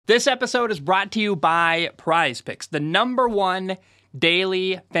This episode is brought to you by Prize Picks, the #1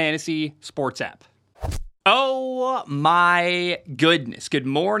 daily fantasy sports app. Oh my goodness. Good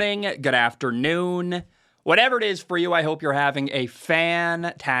morning, good afternoon. Whatever it is for you, I hope you're having a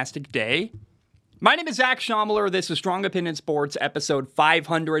fantastic day. My name is Zach Schomler. This is Strong Opinion Sports, episode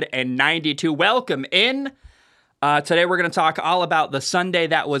 592. Welcome in. Today we're going to talk all about the Sunday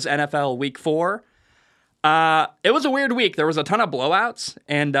that was NFL Week 4. It was a weird week. There was a ton of blowouts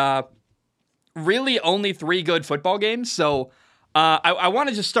and really only 3 good football games. So I want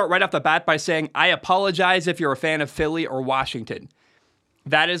to just start right off the bat by saying I apologize if you're a fan of Philly or Washington.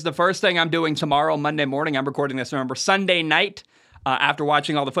 That is the first thing I'm doing tomorrow, Monday morning. I'm recording this, remember, Sunday night after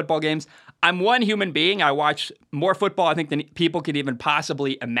watching all the football games. I'm one human being. I watch more football, I think, than people could even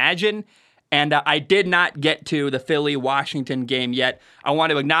possibly imagine. And I did not get to the Philly-Washington game yet. I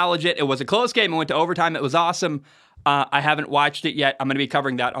want to acknowledge it. It was a close game. It went to overtime. It was awesome. I haven't watched it yet. I'm going to be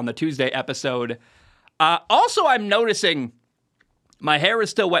covering that on the Tuesday episode. Also, I'm noticing my hair is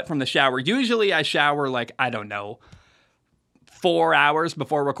still wet from the shower. Usually I shower 4 hours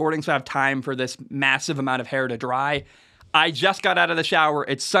before recording, so I have time for this massive amount of hair to dry. I just got out of the shower.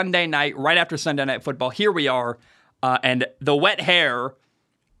 It's Sunday night, right after Sunday Night Football. Here we are. And the wet hair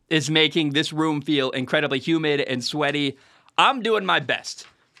is making this room feel incredibly humid and sweaty. I'm doing my best.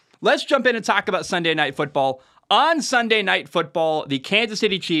 Let's jump in and talk about Sunday Night Football. On Sunday Night Football, the Kansas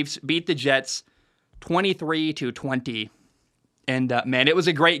City Chiefs beat the Jets 23-20. And man, it was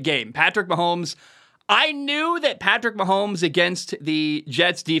a great game. Patrick Mahomes, I knew that Patrick Mahomes against the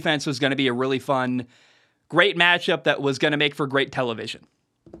Jets defense was going to be a really fun, great matchup that was going to make for great television.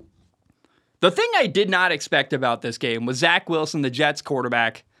 The thing I did not expect about this game was Zach Wilson, the Jets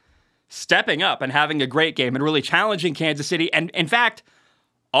quarterback, stepping up and having a great game and really challenging Kansas City and, in fact,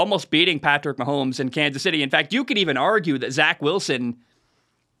 almost beating Patrick Mahomes in Kansas City. In fact, you could even argue that Zach Wilson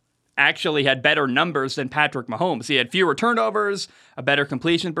actually had better numbers than Patrick Mahomes. He had fewer turnovers, a better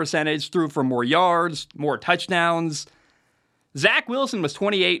completion percentage, threw for more yards, more touchdowns. Zach Wilson was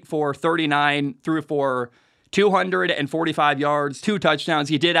 28 for 39, threw for 245 yards, 2 touchdowns.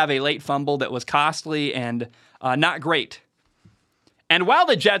 He did have a late fumble that was costly and not great. And while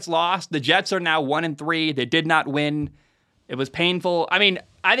the Jets lost, the Jets are now 1-3. They did not win. It was painful. I mean,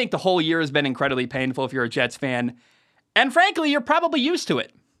 I think the whole year has been incredibly painful if you're a Jets fan. And frankly, you're probably used to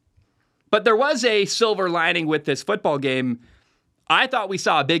it. But there was a silver lining with this football game. I thought we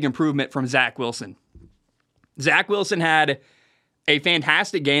saw a big improvement from Zach Wilson. Zach Wilson had a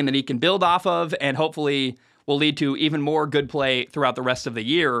fantastic game that he can build off of and hopefully will lead to even more good play throughout the rest of the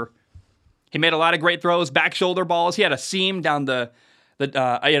year. He made a lot of great throws, back shoulder balls. He had a seam down he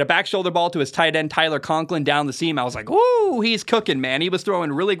had a back shoulder ball to his tight end, Tyler Conklin, down the seam. I was like, ooh, he's cooking, man. He was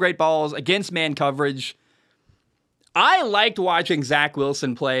throwing really great balls against man coverage. I liked watching Zach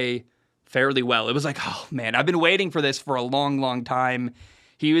Wilson play fairly well. It was like, oh, man, I've been waiting for this for a long, long time.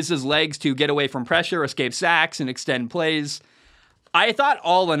 He used his legs to get away from pressure, escape sacks, and extend plays. I thought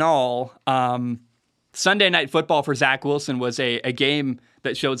all in all, Sunday Night Football for Zach Wilson was a game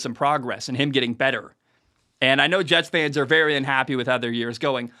that showed some progress and him getting better. And I know Jets fans are very unhappy with how their year is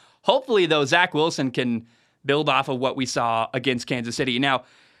going. Hopefully, though, Zach Wilson can build off of what we saw against Kansas City. Now,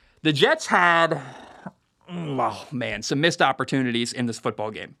 the Jets had, some missed opportunities in this football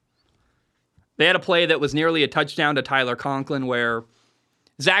game. They had a play that was nearly a touchdown to Tyler Conklin where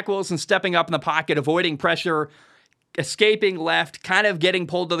Zach Wilson stepping up in the pocket, avoiding pressure, escaping left, kind of getting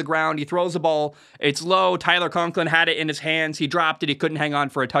pulled to the ground. He throws the ball. It's low. Tyler Conklin had it in his hands. He dropped it. He couldn't hang on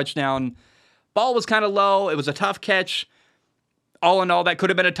for a touchdown. Ball was kind of low. It was a tough catch. All in all, that could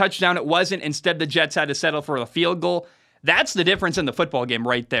have been a touchdown. It wasn't. Instead, the Jets had to settle for a field goal. That's the difference in the football game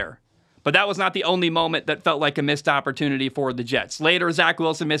right there. But that was not the only moment that felt like a missed opportunity for the Jets. Later, Zach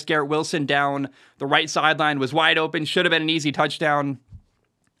Wilson missed Garrett Wilson down. The right sideline was wide open. Should have been an easy touchdown.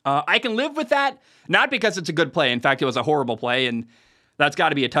 I can live with that, not because it's a good play. In fact, it was a horrible play, and that's got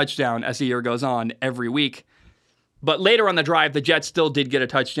to be a touchdown as the year goes on every week. But later on the drive, the Jets still did get a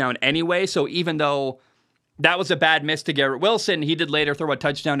touchdown anyway, so even though that was a bad miss to Garrett Wilson, he did later throw a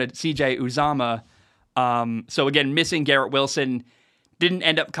touchdown to C.J. Uzomah. So again, missing Garrett Wilson didn't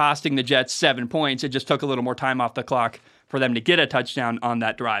end up costing the Jets 7 points. It just took a little more time off the clock for them to get a touchdown on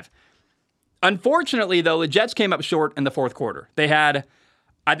that drive. Unfortunately, though, the Jets came up short in the fourth quarter. They had,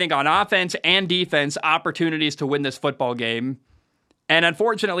 I think, on offense and defense, opportunities to win this football game. And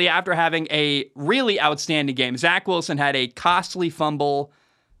unfortunately, after having a really outstanding game, Zach Wilson had a costly fumble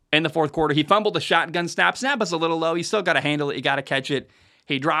in the fourth quarter. He fumbled the shotgun snap. Snap was a little low. You still got to handle it. You got to catch it.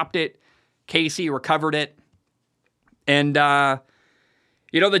 He dropped it. Casey recovered it. And,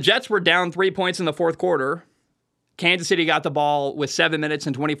 the Jets were down 3 points in the fourth quarter. Kansas City got the ball with 7 minutes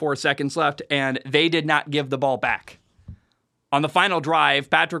and 24 seconds left, and they did not give the ball back. On the final drive,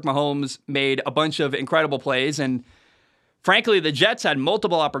 Patrick Mahomes made a bunch of incredible plays, and frankly, the Jets had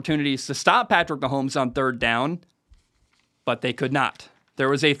multiple opportunities to stop Patrick Mahomes on third down, but they could not. There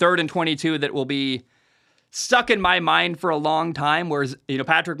was a 3rd and 22 that will be stuck in my mind for a long time, where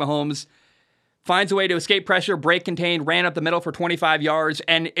Patrick Mahomes finds a way to escape pressure, break contain, ran up the middle for 25 yards,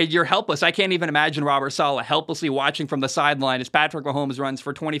 and you're helpless. I can't even imagine Robert Saleh helplessly watching from the sideline as Patrick Mahomes runs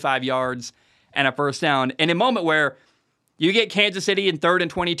for 25 yards and a first down. In a moment where you get Kansas City in 3rd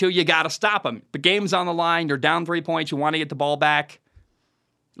and 22, you got to stop them. The game's on the line. You're down 3 points. You want to get the ball back.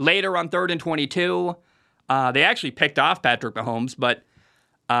 Later on 3rd and 22, they actually picked off Patrick Mahomes, but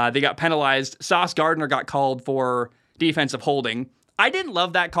they got penalized. Sauce Gardner got called for defensive holding. I didn't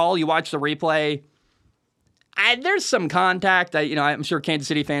love that call. You watch the replay. There's some contact. I'm sure Kansas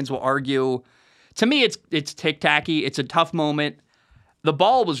City fans will argue. To me, it's tick-tacky. It's a tough moment. The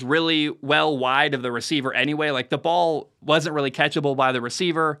ball was really well wide of the receiver anyway. Like, the ball wasn't really catchable by the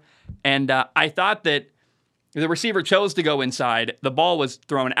receiver. And I thought that the receiver chose to go inside. The ball was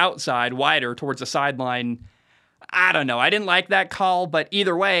thrown outside, wider, towards the sideline. I don't know. I didn't like that call, but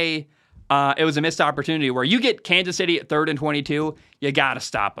either way, it was a missed opportunity where you get Kansas City at 3rd and 22, you got to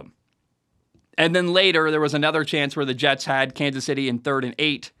stop them. And then later, there was another chance where the Jets had Kansas City in 3rd and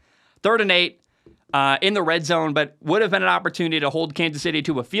 8. 3rd and 8. In the red zone, but would have been an opportunity to hold Kansas City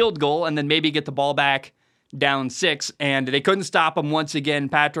to a field goal and then maybe get the ball back down 6. And they couldn't stop him once again.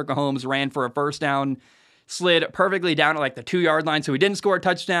 Patrick Mahomes ran for a first down, slid perfectly down at like the 2-yard line, so he didn't score a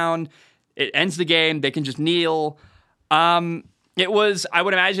touchdown. It ends the game. They can just kneel. It was, I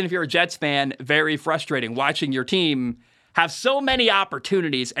would imagine if you're a Jets fan, very frustrating watching your team have so many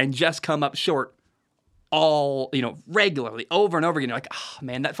opportunities and just come up short regularly, over and over again. You're like, oh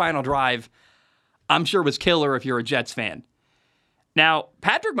man, that final drive, I'm sure was killer if you're a Jets fan. Now,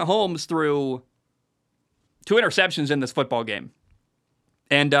 Patrick Mahomes threw 2 interceptions in this football game.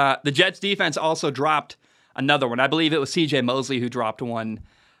 And the Jets defense also dropped another one. I believe it was C.J. Mosley who dropped one.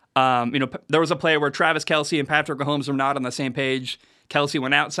 There was a play where Travis Kelce and Patrick Mahomes were not on the same page. Kelce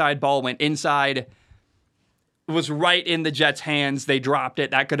went outside, ball went inside. It was right in the Jets' hands. They dropped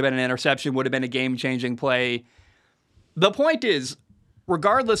it. That could have been an interception, would have been a game-changing play. The point is,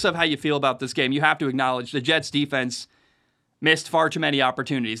 regardless of how you feel about this game, you have to acknowledge the Jets defense missed far too many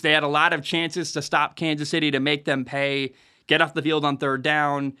opportunities. They had a lot of chances to stop Kansas City, to make them pay, get off the field on 3rd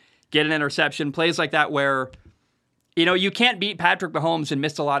down, get an interception, plays like that where, you can't beat Patrick Mahomes and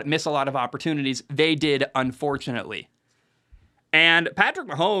miss a lot of opportunities. They did, unfortunately. And Patrick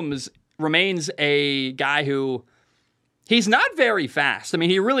Mahomes remains a guy who, he's not very fast. I mean,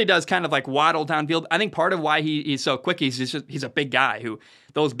 he really does kind of like waddle downfield. I think part of why he's so quick, he's a big guy who,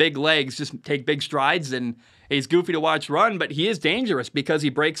 those big legs just take big strides, and he's goofy to watch run, but he is dangerous because he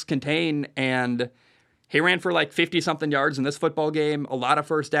breaks contain, and he ran for like 50-something yards in this football game, a lot of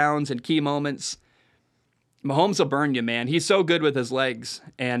first downs and key moments. Mahomes will burn you, man. He's so good with his legs.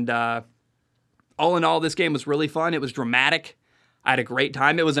 And all in all, this game was really fun. It was dramatic. I had a great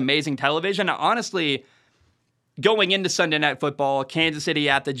time. It was amazing television. Now, honestly, going into Sunday Night Football, Kansas City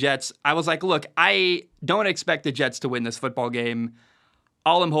at the Jets, I was like, look, I don't expect the Jets to win this football game.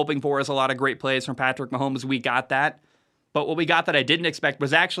 All I'm hoping for is a lot of great plays from Patrick Mahomes. We got that. But what we got that I didn't expect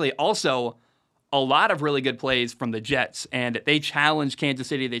was actually also a lot of really good plays from the Jets. And they challenged Kansas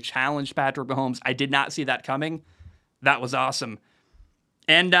City. They challenged Patrick Mahomes. I did not see that coming. That was awesome.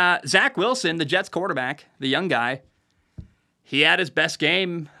 And Zach Wilson, the Jets quarterback, the young guy, he had his best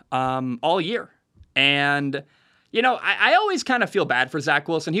game all year. And, I always kind of feel bad for Zach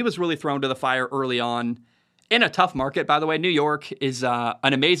Wilson. He was really thrown to the fire early on in a tough market. By the way, New York is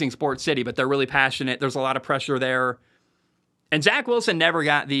an amazing sports city, but they're really passionate. There's a lot of pressure there. And Zach Wilson never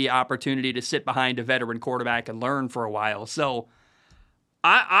got the opportunity to sit behind a veteran quarterback and learn for a while. So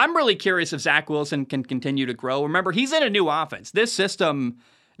I'm really curious if Zach Wilson can continue to grow. Remember, he's in a new offense. This system,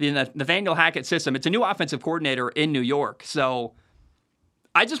 the Nathaniel Hackett system, it's a new offensive coordinator in New York. So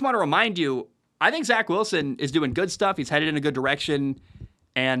I just want to remind you, I think Zach Wilson is doing good stuff. He's headed in a good direction,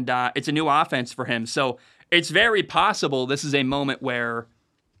 and it's a new offense for him. So it's very possible this is a moment where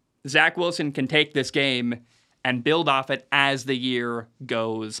Zach Wilson can take this game and build off it as the year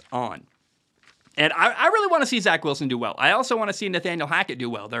goes on. And I really want to see Zach Wilson do well. I also want to see Nathaniel Hackett do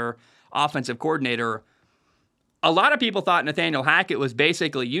well, their offensive coordinator. A lot of people thought Nathaniel Hackett was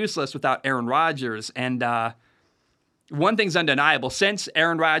basically useless without Aaron Rodgers. And one thing's undeniable. Since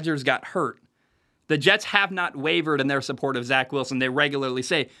Aaron Rodgers got hurt, the Jets have not wavered in their support of Zach Wilson. They regularly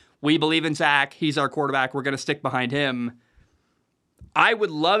say, we believe in Zach. He's our quarterback. We're going to stick behind him. I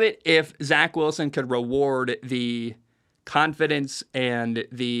would love it if Zach Wilson could reward the confidence and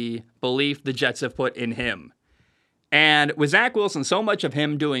the belief the Jets have put in him. And with Zach Wilson, so much of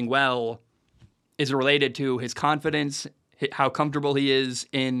him doing well is related to his confidence, how comfortable he is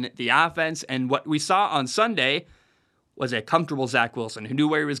in the offense. And what we saw on Sunday was a comfortable Zach Wilson who knew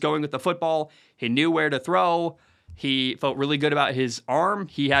where he was going with the football. He knew where to throw. He felt really good about his arm.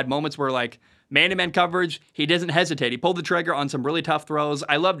 He had moments where, like, man-to-man coverage, he doesn't hesitate. He pulled the trigger on some really tough throws.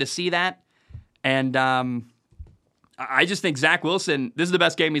 I love to see that. And I just think Zach Wilson, this is the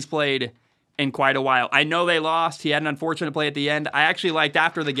best game he's played in quite a while. I know they lost. He had an unfortunate play at the end. I actually liked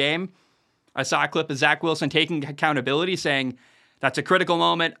after the game, I saw a clip of Zach Wilson taking accountability, saying, that's a critical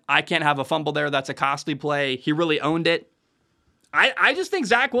moment. I can't have a fumble there. That's a costly play. He really owned it. I just think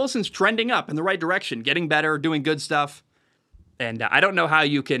Zach Wilson's trending up in the right direction, getting better, doing good stuff. And I don't know how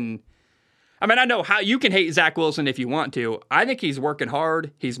you can... I know how you can hate Zach Wilson if you want to. I think he's working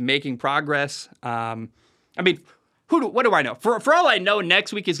hard. He's making progress. What do I know? For all I know,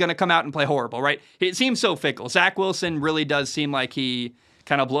 next week he's going to come out and play horrible, right? It seems so fickle. Zach Wilson really does seem like he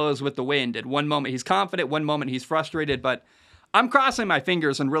kind of blows with the wind. At one moment he's confident, one moment he's frustrated, but I'm crossing my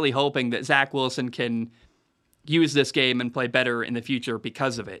fingers and really hoping that Zach Wilson can use this game and play better in the future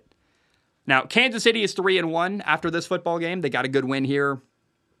because of it. Now, Kansas City is 3-1 after this football game. They got a good win here.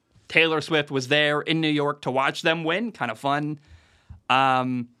 Taylor Swift was there in New York to watch them win. Kind of fun.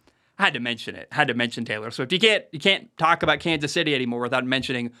 I had to mention it. Had to mention Taylor Swift. You can't talk about Kansas City anymore without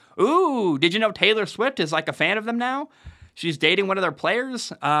mentioning, ooh, did you know Taylor Swift is like a fan of them now? She's dating one of their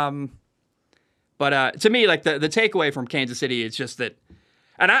players. But to me, like the takeaway from Kansas City is just that,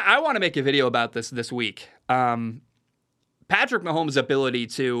 and I want to make a video about this week. Patrick Mahomes' ability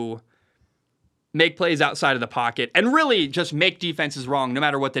to make plays outside of the pocket and really just make defenses wrong no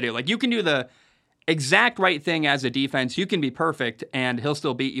matter what they do. Like, you can do the exact right thing as a defense. You can be perfect and he'll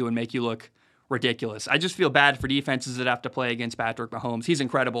still beat you and make you look ridiculous. I just feel bad for defenses that have to play against Patrick Mahomes. He's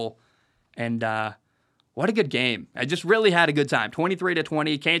incredible. And what a good game. I just really had a good time.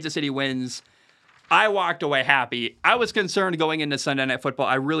 23-20, Kansas City wins. I walked away happy. I was concerned going into Sunday Night Football.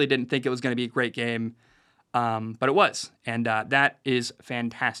 I really didn't think it was going to be a great game, but it was. And that is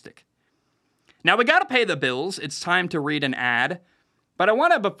fantastic. Now, we got to pay the bills. It's time to read an ad. But I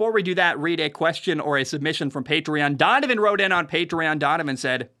want to, before we do that, read a question or a submission from Patreon. Donovan wrote in on Patreon. Donovan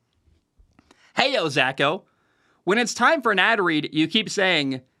said, "Hey, yo, Zacho. When it's time for an ad read, you keep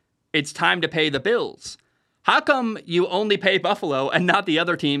saying it's time to pay the bills. How come you only pay Buffalo and not the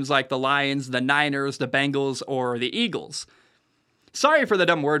other teams like the Lions, the Niners, the Bengals, or the Eagles? Sorry for the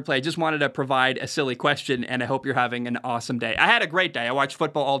dumb wordplay. Just wanted to provide a silly question, and I hope you're having an awesome day." I had a great day. I watched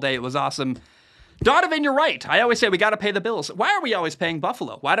football all day. It was awesome. Donovan, you're right. I always say we got to pay the bills. Why are we always paying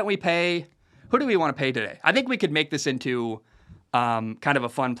Buffalo? Why don't we pay... Who do we want to pay today? I think we could make this into kind of a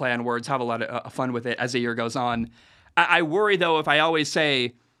fun play on words, have a lot of fun with it as the year goes on. I worry, though, if I always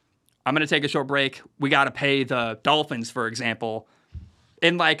say, I'm going to take a short break, we got to pay the Dolphins, for example,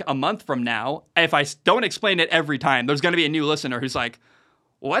 in like a month from now, if I don't explain it every time, there's going to be a new listener who's like,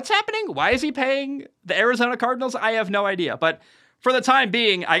 what's happening? Why is he paying the Arizona Cardinals? I have no idea. But for the time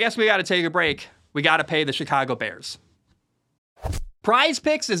being, I guess we got to take a break. We got to pay the Chicago Bears. Prize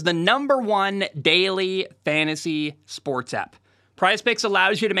Picks is the #1 daily fantasy sports app. Prize Picks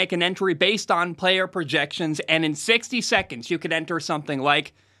allows you to make an entry based on player projections, and in 60 seconds, you can enter something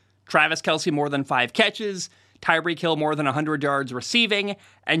like Travis Kelce more than 5 catches, Tyreek Hill more than 100 yards receiving,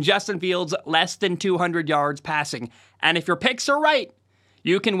 and Justin Fields less than 200 yards passing. And if your picks are right,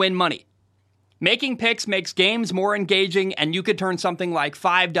 you can win money. Making picks makes games more engaging, and you could turn something like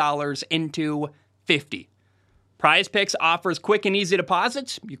 $5 into $50. Prize Picks offers quick and easy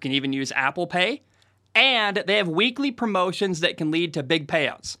deposits. You can even use Apple Pay. And they have weekly promotions that can lead to big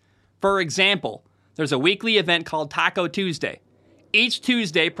payouts. For example, there's a weekly event called Taco Tuesday. Each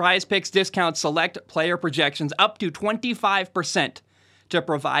Tuesday, Prize Picks discounts select player projections up to 25% to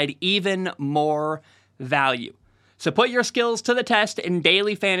provide even more value. So put your skills to the test in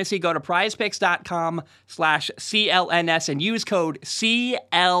daily fantasy. Go to prizepicks.com/CLNS and use code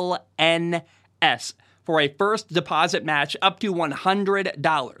CLNS for a first deposit match up to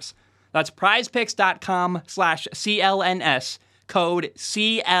 $100. That's prizepicks.com/CLNS, code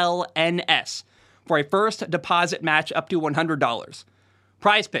CLNS for a first deposit match up to $100.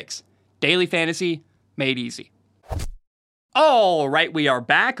 Prize Picks, daily fantasy made easy. All right, we are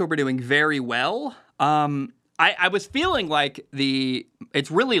back. We're doing very well. I was feeling like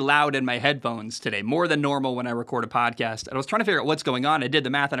it's really loud in my headphones today, more than normal when I record a podcast. And I was trying to figure out what's going on. I did the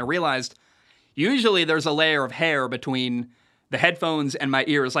math and I realized usually there's a layer of hair between the headphones and my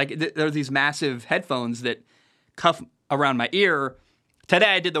ears. Like there are these massive headphones that cuff around my ear.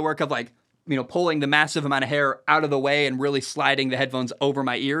 today I did the work of pulling the massive amount of hair out of the way and really sliding the headphones over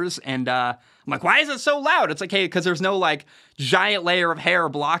my ears. And I'm like, why is it so loud? It's like, hey, because there's no giant layer of hair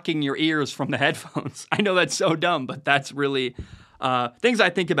blocking your ears from the headphones. I know that's so dumb, but that's really things I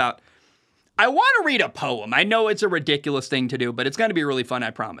think about. I want to read a poem. I know it's a ridiculous thing to do, but it's going to be really fun,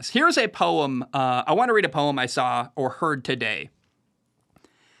 I promise. Here's a poem. I want to read a poem I saw or heard today.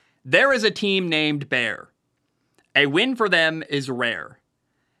 There is a team named Bear. A win for them is rare.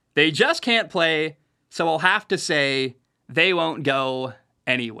 They just can't play, so I'll have to say they won't go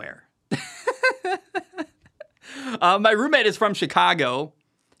anywhere. My roommate is from Chicago.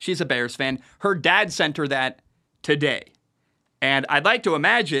 She's a Bears fan. Her dad sent her that today. And I'd like to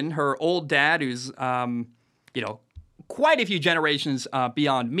imagine her old dad, who's, quite a few generations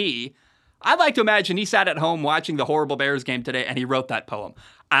beyond me, I'd like to imagine he sat at home watching the horrible Bears game today and he wrote that poem.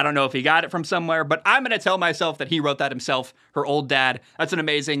 I don't know if he got it from somewhere, but I'm going to tell myself that he wrote that himself, her old dad. That's an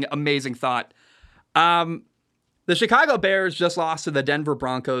amazing, amazing thought. The Chicago Bears just lost to the Denver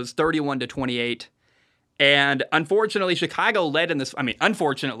Broncos 31-28. And unfortunately, Chicago led in this.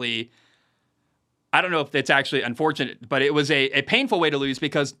 Unfortunately, I don't know if it's actually unfortunate, but it was a painful way to lose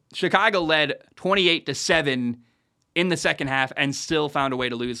because Chicago led 28-7 in the second half and still found a way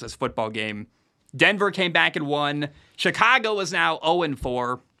to lose this football game. Denver came back and won. Chicago is now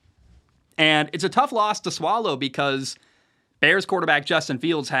 0-4. And it's a tough loss to swallow because Bears quarterback Justin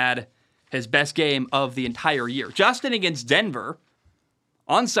Fields had his best game of the entire year. Justin against Denver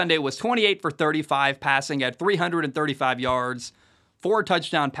on Sunday was 28 for 35 passing at 335 yards, 4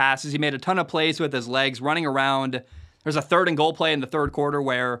 touchdown passes. He made a ton of plays with his legs, running around. There's a 3rd and goal play in the third quarter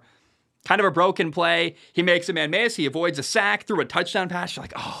where kind of a broken play. He makes a man miss. He avoids a sack, threw a touchdown pass. You're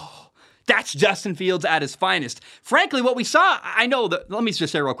like, oh, that's Justin Fields at his finest. Frankly, what we saw, let me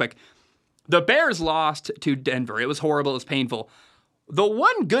just say real quick. The Bears lost to Denver. It was horrible. It was painful. The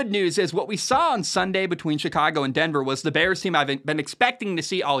one good news is what we saw on Sunday between Chicago and Denver was the Bears team I've been expecting to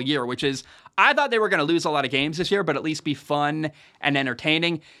see all year, which is I thought they were going to lose a lot of games this year, but at least be fun and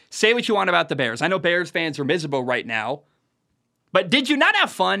entertaining. Say what you want about the Bears. I know Bears fans are miserable right now, but did you not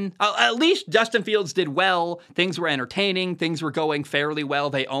have fun? At least Justin Fields did well. Things were entertaining. Things were going fairly well.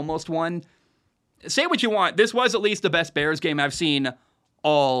 They almost won. Say what you want. This was at least the best Bears game I've seen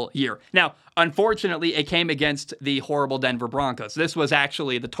all year. Now, unfortunately, it came against the horrible Denver Broncos. This was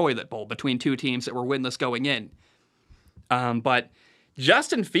actually the toilet bowl between two teams that were winless going in. But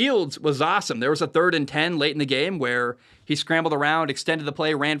Justin Fields was awesome. There was a 3rd and 10 late in the game where he scrambled around, extended the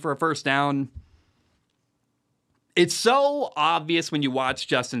play, ran for a first down. It's so obvious when you watch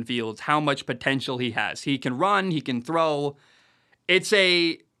Justin Fields how much potential he has. He can run, he can throw. It's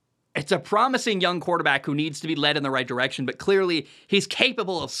a promising young quarterback who needs to be led in the right direction, but clearly he's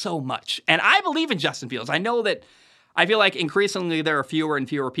capable of so much. And I believe in Justin Fields. I know that I feel like increasingly there are fewer and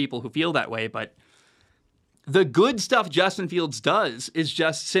fewer people who feel that way, but the good stuff Justin Fields does is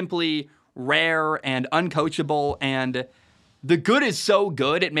just simply rare and uncoachable, and the good is so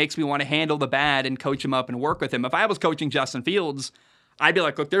good, it makes me want to handle the bad and coach him up and work with him. If I was coaching Justin Fields, I'd be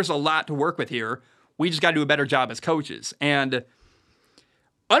like, look, there's a lot to work with here. We just got to do a better job as coaches. And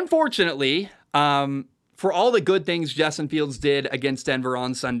unfortunately, for all the good things Justin Fields did against Denver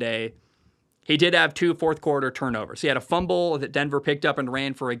on Sunday, he did have 2 fourth-quarter turnovers. He had a fumble that Denver picked up and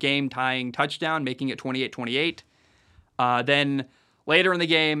ran for a game-tying touchdown, making it 28-28. Then later in the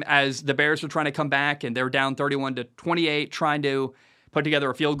game, as the Bears were trying to come back and they were down 31-28, trying to put together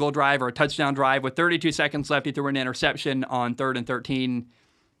a field goal drive or a touchdown drive with 32 seconds left, he threw an interception on 3rd and 13.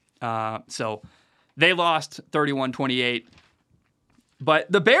 So they lost 31-28.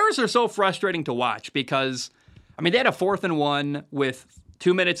 But the Bears are so frustrating to watch because, they had a 4th and 1 with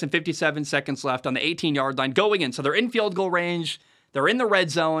 2 minutes and 57 seconds left on the 18-yard line going in. So they're in field goal range. They're in the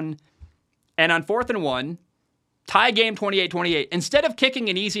red zone. And on 4th and 1, tie game 28-28. Instead of kicking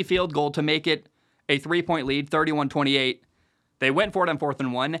an easy field goal to make it a 3-point lead, 31-28, they went for it on 4th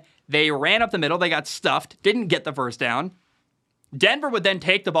and 1. They ran up the middle. They got stuffed. Didn't get the first down. Denver would then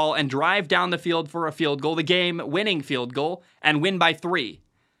take the ball and drive down the field for a field goal, the game-winning field goal, and win by 3.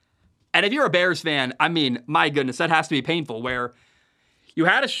 And if you're a Bears fan, my goodness, that has to be painful, where you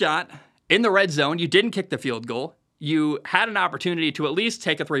had a shot in the red zone, you didn't kick the field goal, you had an opportunity to at least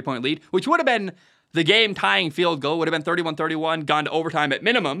take a 3-point lead, which would have been the game-tying field goal, would have been 31-31, gone to overtime at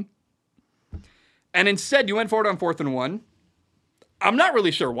minimum, and instead you went for it on 4th and 1. I'm not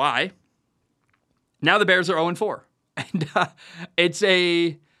really sure why. Now the Bears are 0-4. And it's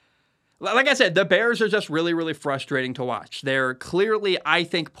like I said, the Bears are just really, really frustrating to watch. They're clearly, I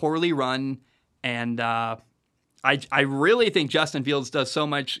think, poorly run. And I really think Justin Fields does so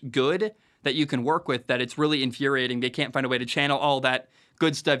much good that you can work with that it's really infuriating. They can't find a way to channel all that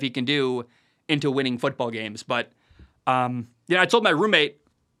good stuff he can do into winning football games. But, I told my roommate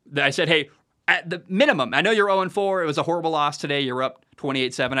that I said, hey, at the minimum, I know you're 0-4. It was a horrible loss today. You're up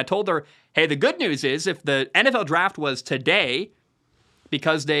 28-7. I told her, hey, the good news is if the NFL draft was today,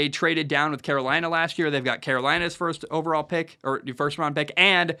 because they traded down with Carolina last year, they've got Carolina's first overall pick, or first round pick,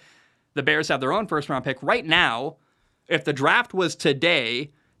 and the Bears have their own first round pick. Right now, if the draft was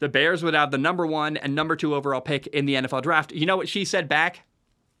today, the Bears would have the number 1 and number 2 overall pick in the NFL draft. You know what she said back?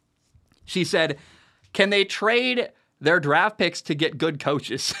 She said, can they trade their draft picks to get good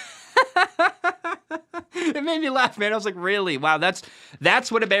coaches? It made me laugh, man. I was like, really? Wow,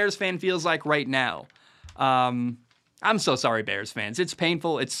 that's what a Bears fan feels like right now. I'm so sorry, Bears fans. It's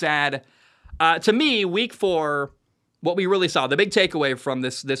painful. It's sad. To me, week 4, what we really saw, the big takeaway from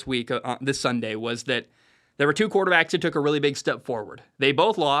this week, this Sunday, was that there were 2 quarterbacks that took a really big step forward. They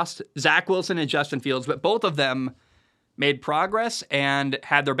both lost, Zach Wilson and Justin Fields, but both of them made progress and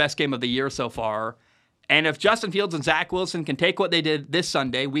had their best game of the year so far. And if Justin Fields and Zach Wilson can take what they did this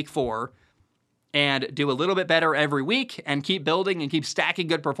Sunday, week 4, and do a little bit better every week and keep building and keep stacking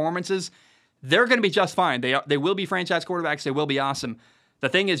good performances, they're going to be just fine. They will be franchise quarterbacks. They will be awesome. The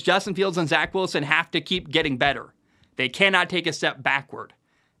thing is, Justin Fields and Zach Wilson have to keep getting better. They cannot take a step backward.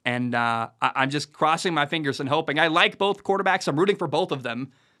 And I'm just crossing my fingers and hoping. I like both quarterbacks. I'm rooting for both of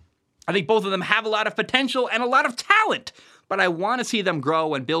them. I think both of them have a lot of potential and a lot of talent. But I want to see them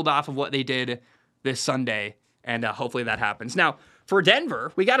grow and build off of what they did this Sunday. And hopefully that happens. Now, for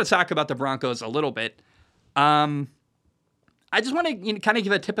Denver, we got to talk about the Broncos a little bit. I just want to kind of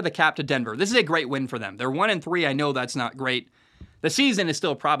give a tip of the cap to Denver. This is a great win for them. They're 1-3. I know that's not great. The season is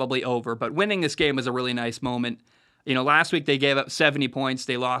still probably over, but winning this game was a really nice moment. Last week they gave up 70 points.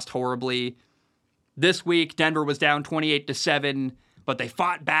 They lost horribly. This week, Denver was down 28-7, but they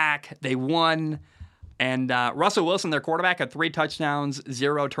fought back. They won. And Russell Wilson, their quarterback, had 3 touchdowns,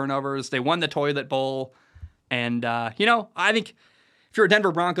 0 turnovers. They won the Toilet Bowl. And, I think if you're a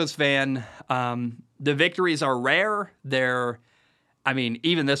Denver Broncos fan, the victories are rare.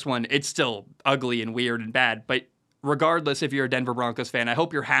 Even this one, it's still ugly and weird and bad. But regardless, if you're a Denver Broncos fan, I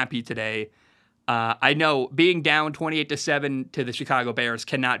hope you're happy today. I know being down 28-7 to the Chicago Bears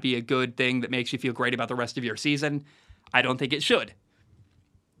cannot be a good thing that makes you feel great about the rest of your season. I don't think it should.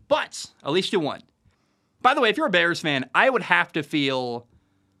 But at least you won. By the way, if you're a Bears fan, I would have to feel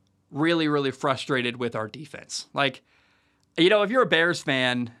really, really frustrated with our defense. Like, if you're a Bears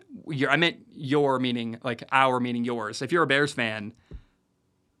fan, I meant your meaning, like our meaning yours. If you're a Bears fan,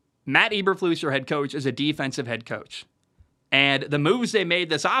 Matt Eberflus, your head coach, is a defensive head coach. And the moves they made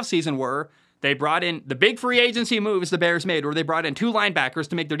this offseason were they brought in the big free agency moves the Bears made, where they brought in 2 linebackers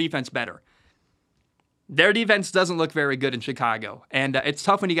to make their defense better. Their defense doesn't look very good in Chicago. And it's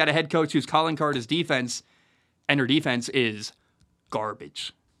tough when you got a head coach who's calling card his defense, and her defense is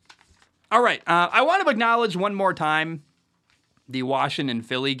garbage. All right, I want to acknowledge one more time the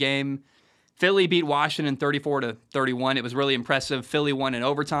Washington-Philly game. Philly beat Washington 34-31. It was really impressive. Philly won in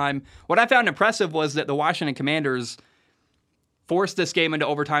overtime. What I found impressive was that the Washington Commanders forced this game into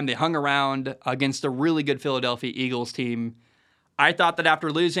overtime. They hung around against a really good Philadelphia Eagles team. I thought that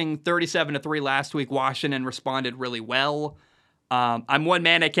after losing 37-3 last week, Washington responded really well. I'm one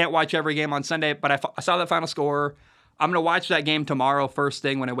man. I can't watch every game on Sunday, but I saw that final score. I'm going to watch that game tomorrow, first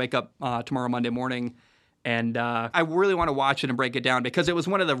thing when I wake up tomorrow Monday morning. And I really want to watch it and break it down because it was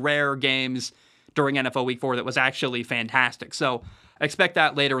one of the rare games during NFL Week 4 that was actually fantastic. So expect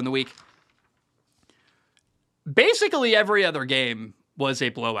that later in the week. Basically, every other game was a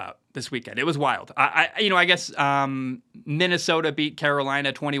blowout this weekend. It was wild. I guess Minnesota beat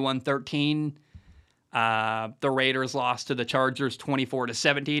Carolina 21-13. The Raiders lost to the Chargers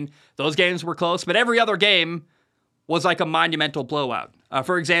 24-17. Those games were close, but every other game was like a monumental blowout.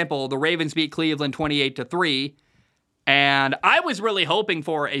 For example, the Ravens beat Cleveland 28-3, and I was really hoping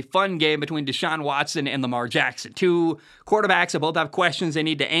for a fun game between Deshaun Watson and Lamar Jackson. 2 quarterbacks that both have questions they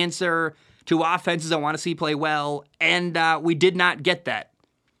need to answer, 2 offenses I want to see play well, and we did not get that.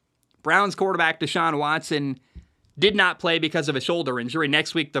 Browns quarterback Deshaun Watson did not play because of a shoulder injury.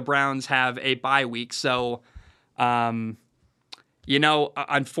 Next week, the Browns have a bye week, so,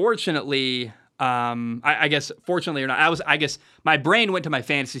 unfortunately, I guess, fortunately or not, I guess my brain went to my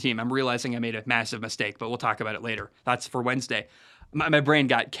fantasy team. I'm realizing I made a massive mistake, but we'll talk about it later. That's for Wednesday. My brain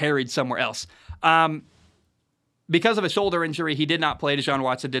got carried somewhere else. Because of a shoulder injury, he did not play. Deshaun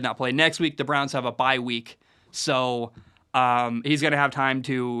Watson did not play. Next week, the Browns have a bye week, so he's going to have time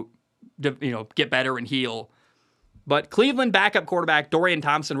to get better and heal. But Cleveland backup quarterback Dorian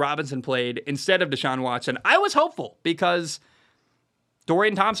Thompson-Robinson played instead of Deshaun Watson. I was hopeful because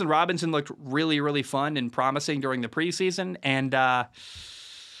Dorian Thompson-Robinson looked really, really fun and promising during the preseason, and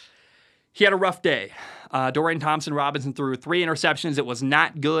he had a rough day. Dorian Thompson-Robinson threw 3 interceptions. It was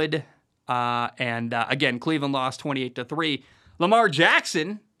not good. Again, Cleveland lost 28-3. Lamar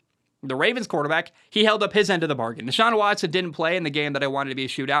Jackson, the Ravens quarterback, he held up his end of the bargain. Deshaun Watson didn't play in the game that I wanted to be a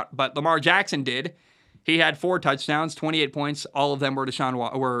shootout, but Lamar Jackson did. He had 4 touchdowns, 28 points. All of them were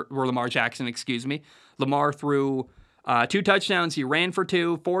were Lamar Jackson, excuse me. Lamar threw 2 touchdowns. He ran for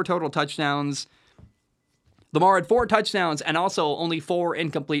 2, 4 total touchdowns. Lamar had 4 touchdowns and also only 4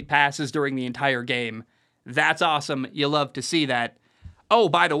 incomplete passes during the entire game. That's awesome. You love to see that. Oh,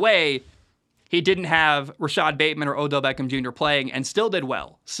 by the way, he didn't have Rashad Bateman or Odell Beckham Jr. playing and still did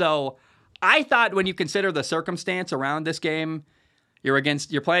well. So I thought when you consider the circumstance around this game, you're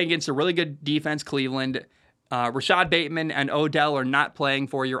playing against a really good defense, Cleveland. Rashad Bateman and Odell are not playing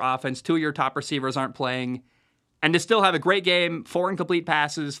for your offense. 2 of your top receivers aren't playing. And to still have a great game, 4 incomplete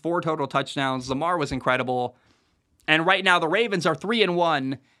passes, 4 total touchdowns. Lamar was incredible. And right now the Ravens are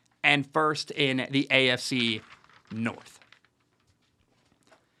 3-1 and first in the AFC North.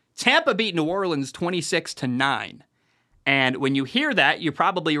 Tampa beat New Orleans 26-9. And when you hear that, you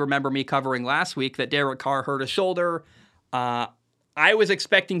probably remember me covering last week that Derek Carr hurt his shoulder. I was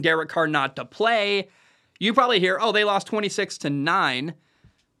expecting Derek Carr not to play. You probably hear, oh, they lost 26-9.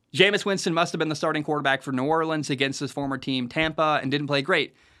 Jameis Winston must have been the starting quarterback for New Orleans against his former team, Tampa, and didn't play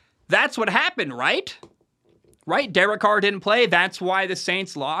great. That's what happened, right? Right? Derek Carr didn't play. That's why the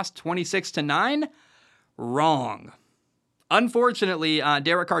Saints lost 26-9? Wrong. Unfortunately,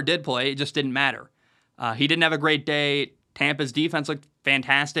 Derek Carr did play. It just didn't matter. He didn't have a great day. Tampa's defense looked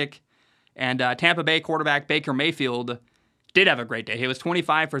fantastic. And Tampa Bay quarterback Baker Mayfield did have a great day. He was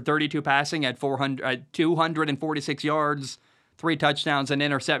 25 for 32 passing at 246 yards, 3 touchdowns, an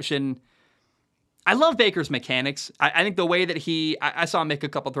interception. I love Baker's mechanics. I think the way that I saw him make a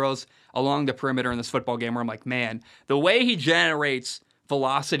couple throws along the perimeter in this football game where I'm like, man, the way he generates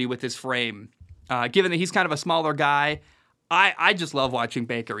velocity with his frame, given that he's kind of a smaller guy, I just love watching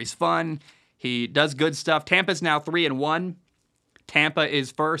Baker. He's fun. He does good stuff. Tampa's now 3-1. Tampa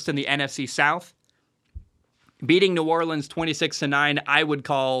is first in the NFC South. Beating New Orleans 26-9, I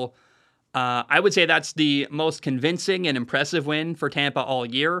would say that's the most convincing and impressive win for Tampa all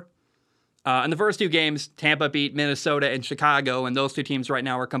year. In the first 2 games, Tampa beat Minnesota and Chicago, and those 2 teams right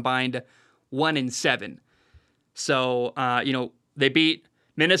now are combined 1-7. So, they beat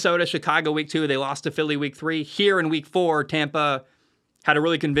Minnesota, Chicago week 2. They lost to Philly week 3. Here in week 4, Tampa had a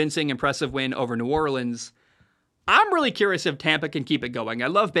really convincing, impressive win over New Orleans. I'm really curious if Tampa can keep it going. I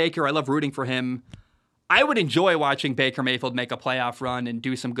love Baker. I love rooting for him. I would enjoy watching Baker Mayfield make a playoff run and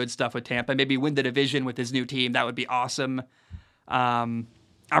do some good stuff with Tampa. Maybe win the division with his new team. That would be awesome. I'm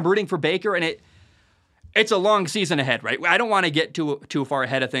rooting for Baker, and it's a long season ahead, right? I don't want to get too far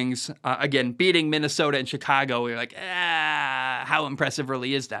ahead of things. Again, beating Minnesota and Chicago, you're like, how impressive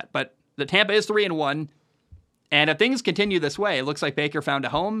really is that? But the Tampa is 3-1, and if things continue this way, it looks like Baker found a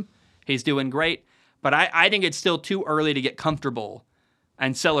home. He's doing great, but I think it's still too early to get comfortable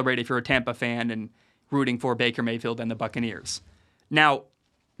and celebrate if you're a Tampa fan and rooting for Baker Mayfield and the Buccaneers. Now,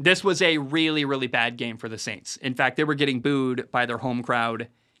 this was a really, really bad game for the Saints. In fact, they were getting booed by their home crowd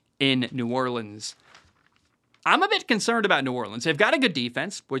in New Orleans. I'm a bit concerned about New Orleans. They've got a good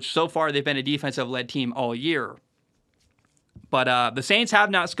defense, which so far they've been a defensive-led team all year. But the Saints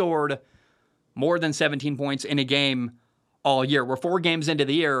have not scored more than 17 points in a game all year. We're 4 games into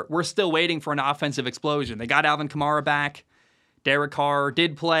the year. We're still waiting for an offensive explosion. They got Alvin Kamara back. Derek Carr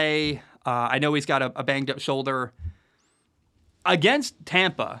did play. I know he's got a banged-up shoulder. Against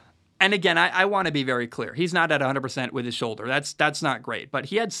Tampa, and again, I want to be very clear. He's not at 100% with his shoulder. That's not great. But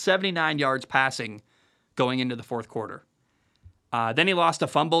he had 79 yards passing going into the fourth quarter. Then he lost a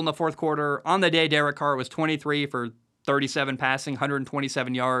fumble in the fourth quarter. On the day, Derek Carr was 23 for 37 passing,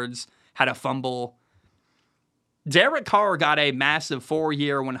 127 yards, had a fumble. Derek Carr got a massive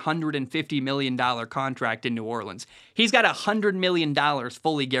 4-year, $150 million contract in New Orleans. He's got $100 million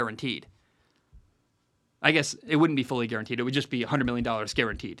fully guaranteed. I guess it wouldn't be fully guaranteed. It would just be $100 million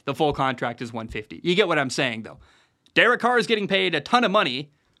guaranteed. The full contract is $150. You get what I'm saying, though. Derek Carr is getting paid a ton of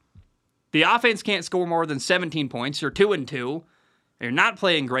money. The offense can't score more than 17 points. You're 2-2. You're not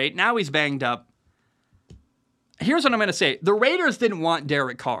playing great. Now he's banged up. Here's what I'm going to say. The Raiders didn't want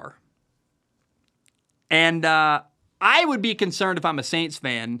Derek Carr. And I would be concerned if I'm a Saints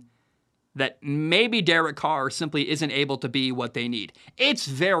fan that maybe Derek Carr simply isn't able to be what they need. It's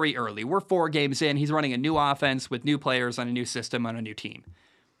very early. We're 4 games in. He's running a new offense with new players on a new system on a new team.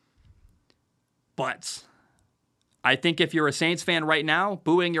 But I think if you're a Saints fan right now,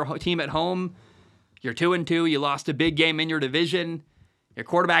 booing your team at home, you're 2-2, you lost a big game in your division, Your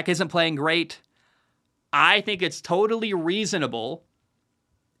quarterback isn't playing great. I think it's totally reasonable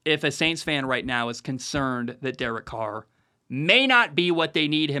if a Saints fan right now is concerned that Derek Carr may not be what they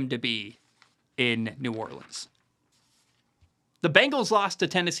need him to be in New Orleans. The Bengals lost to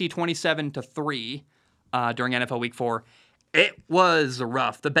Tennessee 27-3 during NFL Week 4. It was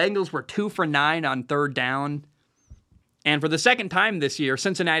rough. The Bengals were 2 for 9 on third down. And for the second time this year,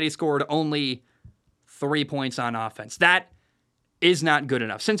 Cincinnati scored only 3 points on offense. That is not good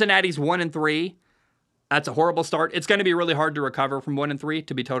enough. Cincinnati's 1-3. That's a horrible start. It's going to be really hard to recover from 1-3,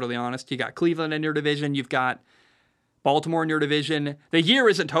 to be totally honest. You got Cleveland in your division. You've got Baltimore in your division. The year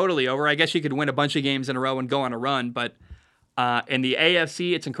isn't totally over. I guess you could win a bunch of games in a row and go on a run, but in the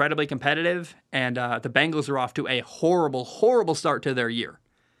AFC, it's incredibly competitive, and the Bengals are off to a horrible, horrible start to their year.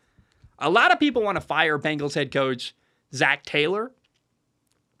 A lot of people want to fire Bengals head coach Zach Taylor.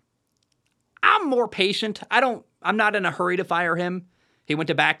 I'm more patient. I'm not in a hurry to fire him. He went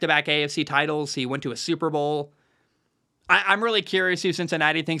to back-to-back AFC titles. He went to a Super Bowl. I'm really curious who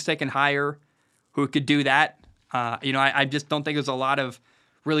Cincinnati thinks they can hire who could do that. I just don't think there's a lot of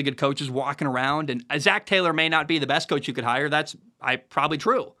really good coaches walking around. And Zach Taylor may not be the best coach you could hire. That's probably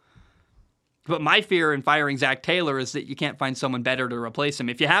true. But my fear in firing Zach Taylor is that you can't find someone better to replace him.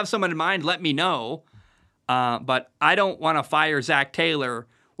 If you have someone in mind, let me know. But I don't want to fire Zach Taylor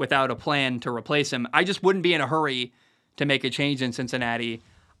without a plan to replace him. I just wouldn't be in a hurry to make a change in Cincinnati.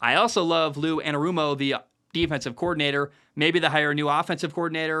 I also love Lou Anarumo, the defensive coordinator. Maybe they hire a new offensive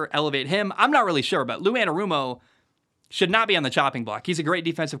coordinator, elevate him. I'm not really sure, but Lou Anarumo should not be on the chopping block. He's a great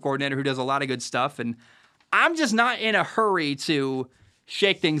defensive coordinator who does a lot of good stuff, and I'm just not in a hurry to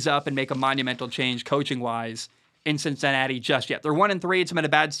shake things up and make a monumental change coaching-wise in Cincinnati just yet. They're 1-3. It's been a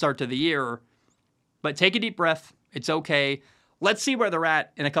bad start to the year, but take a deep breath. It's okay. Let's see where they're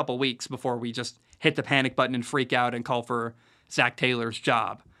at in a couple weeks before we just hit the panic button and freak out and call for Zach Taylor's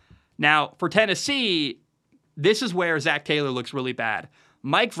job. Now, for Tennessee, this is where Zach Taylor looks really bad.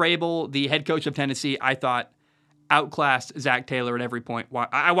 Mike Vrabel, the head coach of Tennessee, I thought outclassed Zach Taylor at every point.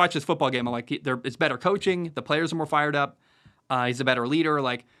 I watched this football game. I'm like, it's better coaching. The players are more fired up. He's a better leader.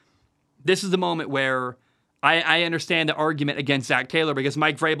 Like, this is the moment where I understand the argument against Zach Taylor because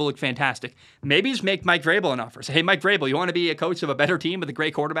Mike Vrabel looked fantastic. Maybe just make Mike Vrabel an offer. Say, hey, Mike Vrabel, you want to be a coach of a better team with a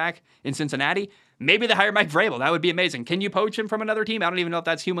great quarterback in Cincinnati? Maybe they hire Mike Vrabel. That would be amazing. Can you poach him from another team? I don't even know if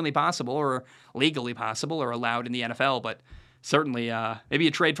that's humanly possible or legally possible or allowed in the NFL, but certainly maybe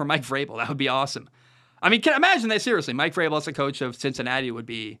a trade for Mike Vrabel. That would be awesome. I mean, imagine that seriously. Mike Vrabel as a coach of Cincinnati would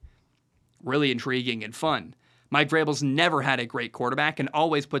be really intriguing and fun. Mike Vrabel's never had a great quarterback and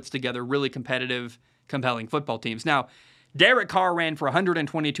always puts together really competitive, compelling football teams. Now, Derek Carr ran for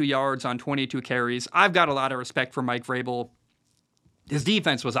 122 yards on 22 carries. I've got a lot of respect for Mike Vrabel. His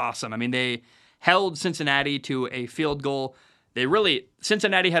defense was awesome. I mean, they held Cincinnati to a field goal.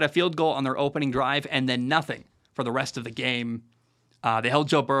 Cincinnati had a field goal on their opening drive and then nothing for the rest of the game. They held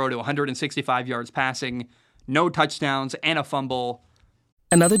Joe Burrow to 165 yards passing, no touchdowns, and a fumble.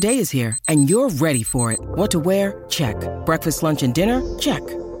 Another day is here, and you're ready for it. What to wear? Check. Breakfast, lunch, and dinner? Check.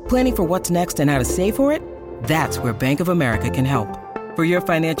 Planning for what's next and how to save for it? That's where Bank of America can help. For your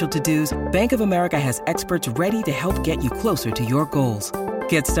financial to-dos, Bank of America has experts ready to help get you closer to your goals.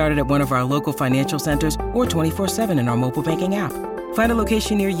 Get started at one of our local financial centers or 24/7 in our mobile banking app. Find a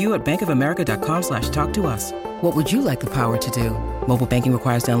location near you at bankofamerica.com/talktous. What would you like the power to do? Mobile banking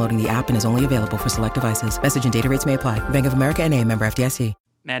requires downloading the app and is only available for select devices. Message and data rates may apply. Bank of America N.A., member FDIC.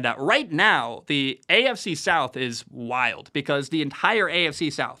 And right now, the AFC South is wild because the entire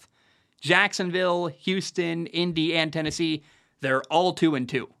AFC South, Jacksonville, Houston, Indy, and Tennessee, they're all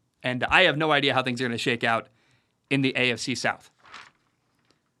 2-2. And I have no idea how things are going to shake out in the AFC South.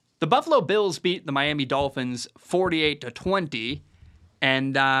 The Buffalo Bills beat the Miami Dolphins 48-20.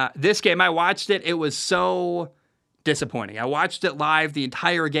 And this game, I watched it. It was so disappointing. I watched it live the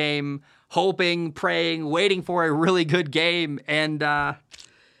entire game, hoping, praying, waiting for a really good game. And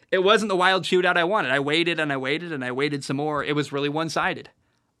it wasn't the wild shootout I wanted. I waited and I waited and I waited some more. It was really one-sided.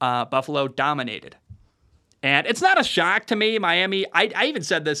 Buffalo dominated. And it's not a shock to me, Miami. I even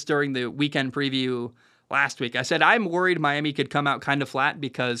said this during the weekend preview last week. I said, I'm worried Miami could come out kind of flat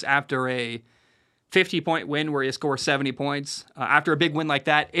because after a 50-point win where you score 70 points, after a big win like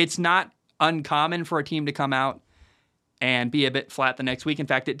that, it's not uncommon for a team to come out and be a bit flat the next week. In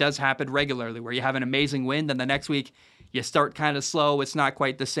fact, it does happen regularly where you have an amazing win, then the next week you start kind of slow. It's not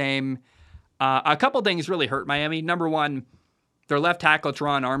quite the same. A couple things really hurt Miami. Number one, their left tackle,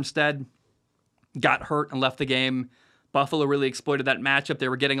 Teron Armstead, got hurt and left the game. Buffalo really exploited that matchup. They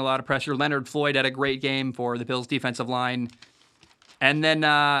were getting a lot of pressure. Leonard Floyd had a great game for the Bills' defensive line. And then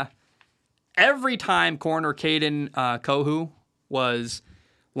every time corner Caden Kohu was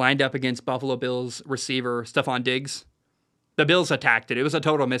lined up against Buffalo Bills receiver Stephon Diggs. The Bills attacked it. It was a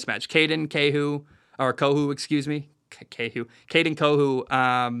total mismatch. Caden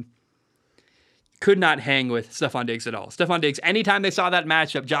Kohou, could not hang with Stephon Diggs at all. Stephon Diggs, anytime they saw that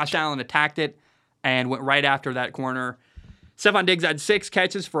matchup, Josh Allen attacked it and went right after that corner. Stephon Diggs had 6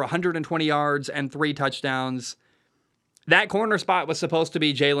 catches for 120 yards and 3 touchdowns. That corner spot was supposed to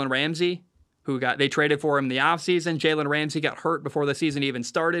be Jalen Ramsey, they traded for him in the offseason. Jalen Ramsey got hurt before the season even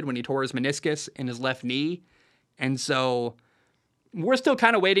started when he tore his meniscus in his left knee. And so we're still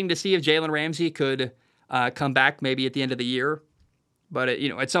kind of waiting to see if Jalen Ramsey could come back maybe at the end of the year. But,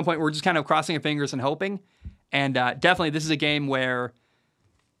 at some point, we're just kind of crossing our fingers and hoping. And definitely this is a game where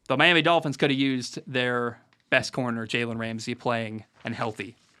the Miami Dolphins could have used their best corner, Jalen Ramsey, playing and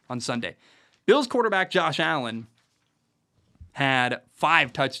healthy on Sunday. Bills quarterback Josh Allen had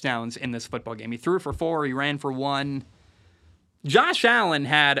 5 touchdowns in this football game. He threw for 4. He ran for 1. Josh Allen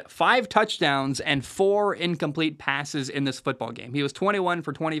had 5 touchdowns and 4 incomplete passes in this football game. He was 21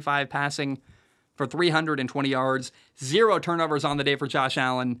 for 25 passing for 320 yards, 0 turnovers on the day for Josh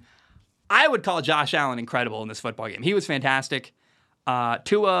Allen. I would call Josh Allen incredible in this football game. He was fantastic.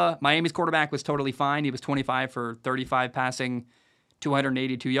 Tua, Miami's quarterback, was totally fine. He was 25 for 35 passing,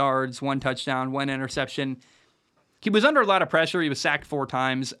 282 yards, 1 touchdown, 1 interception. He was under a lot of pressure. He was sacked 4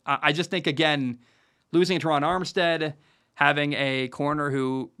 times. I just think, again, losing to Teron Armstead, having a corner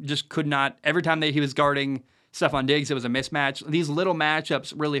who just could not, every time that he was guarding Stephon Diggs, it was a mismatch. These little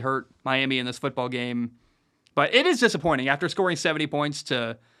matchups really hurt Miami in this football game. But it is disappointing after scoring 70 points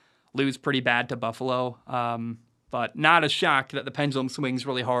to lose pretty bad to Buffalo. But not a shock that the pendulum swings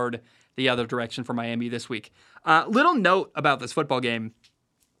really hard the other direction for Miami this week. Little note about this football game.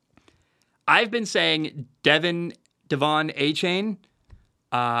 I've been saying Devon Achane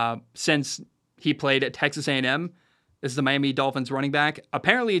since he played at Texas A&M. This is the Miami Dolphins running back.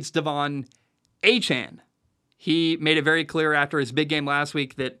 Apparently it's Devon Achane. He made it very clear after his big game last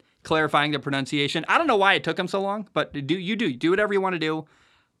week that clarifying the pronunciation. I don't know why it took him so long, but do whatever you want to do.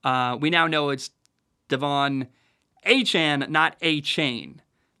 We now know it's Devon Achane, not A-Chain.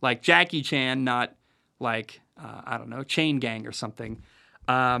 Like Jackie Chan, not like, Chain Gang or something.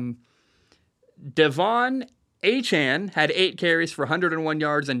 Devon Achane had 8 carries for 101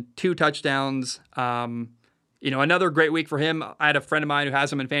 yards and 2 touchdowns. Another great week for him. I had a friend of mine who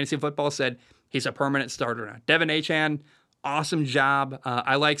has him in fantasy football said he's a permanent starter now. Devon Achane, awesome job.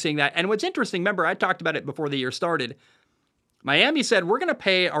 I like seeing that. And what's interesting, remember, I talked about it before the year started. Miami said, we're going to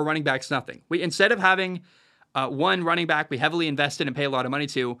pay our running backs nothing. Instead of having one running back we heavily invested and pay a lot of money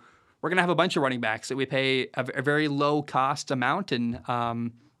to, we're going to have a bunch of running backs that we pay a very low cost amount. And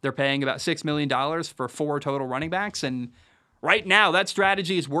they're paying about $6 million for 4 total running backs. And right now, that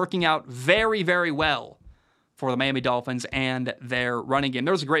strategy is working out very, very well for the Miami Dolphins and their running game.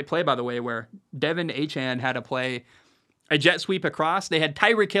 There was a great play, by the way, where Devon Achane had to play a jet sweep across. They had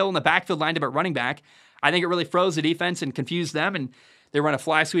Tyreek Hill in the backfield lined up at running back. I think it really froze the defense and confused them, and they run a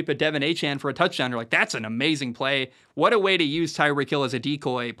fly sweep at Devon Achane for a touchdown. You're like, that's an amazing play. What a way to use Tyreek Hill as a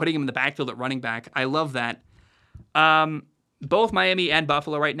decoy, putting him in the backfield at running back. I love that. Both Miami and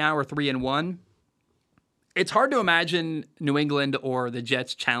Buffalo right now are 3-1. It's hard to imagine New England or the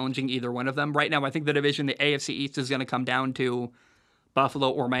Jets challenging either one of them. Right now, I think the division, the AFC East, is going to come down to Buffalo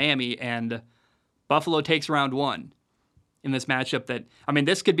or Miami, and Buffalo takes round 1 in this matchup.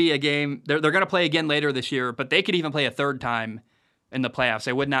 This could be a game. They're going to play again later this year, but they could even play a third time in the playoffs.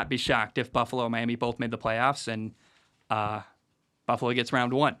 I would not be shocked if Buffalo and Miami both made the playoffs, and Buffalo gets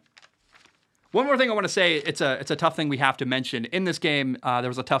round 1. One more thing I want to say, it's a tough thing we have to mention. In this game, there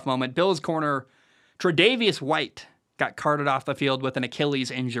was a tough moment. Bills corner Tre'Davious White got carted off the field with an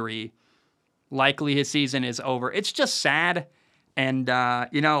Achilles injury. Likely his season is over. It's just sad. And,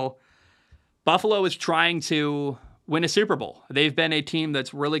 Buffalo is trying to win a Super Bowl. They've been a team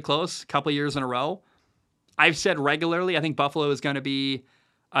that's really close a couple years in a row. I've said regularly, I think Buffalo is going to be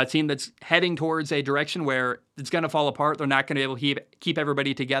a team that's heading towards a direction where it's going to fall apart. They're not going to be able to keep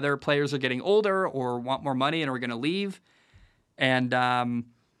everybody together. Players are getting older or want more money and are going to leave. And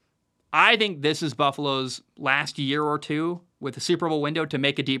I think this is Buffalo's last year or two with the Super Bowl window to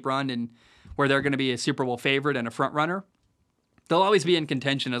make a deep run and where they're going to be a Super Bowl favorite and a front runner. They'll always be in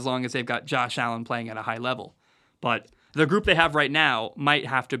contention as long as they've got Josh Allen playing at a high level. But the group they have right now might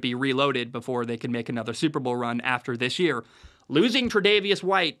have to be reloaded before they can make another Super Bowl run after this year. Losing Tre'Davious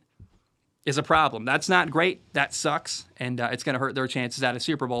White is a problem. That's not great. That sucks. And it's going to hurt their chances at a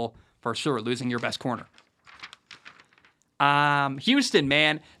Super Bowl for sure, losing your best corner. Houston,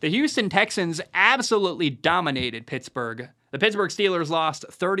 man. The Houston Texans absolutely dominated Pittsburgh. The Pittsburgh Steelers lost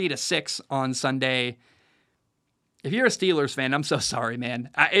 30-6 on Sunday. If you're a Steelers fan, I'm so sorry, man.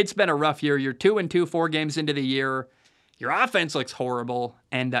 It's been a rough year. You're 2-2, 4 games into the year. Your offense looks horrible.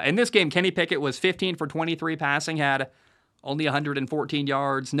 And in this game, Kenny Pickett was 15 for 23 passing, had only 114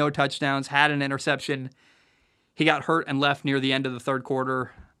 yards, no touchdowns, had an interception. He got hurt and left near the end of the third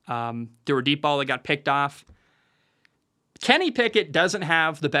quarter. Threw a deep ball that got picked off. Kenny Pickett doesn't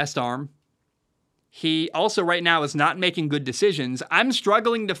have the best arm. He also right now is not making good decisions. I'm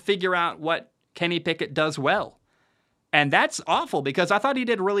struggling to figure out what Kenny Pickett does well. And that's awful because I thought he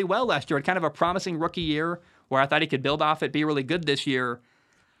did really well last year. Had kind of a promising rookie year where I thought he could build off it, be really good this year.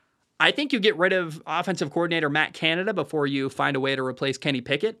 I think you get rid of offensive coordinator Matt Canada before you find a way to replace Kenny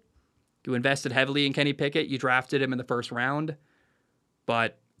Pickett. You invested heavily in Kenny Pickett. You drafted him in the first round.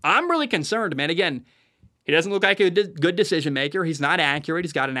 But I'm really concerned, man. Again, he doesn't look like a good decision maker. He's not accurate.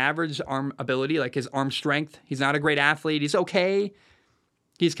 He's got an average arm ability, like his arm strength. He's not a great athlete. He's okay.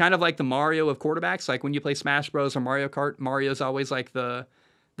 He's kind of like the Mario of quarterbacks. Like when you play Smash Bros. Or Mario Kart, Mario's always like the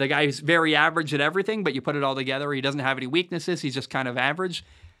guy who's very average at everything, but you put it all together. He doesn't have any weaknesses. He's just kind of average.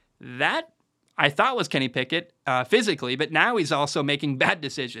 That, I thought, was Kenny Pickett physically, but now he's also making bad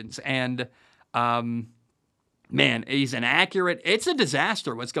decisions. And, man, he's inaccurate. It's a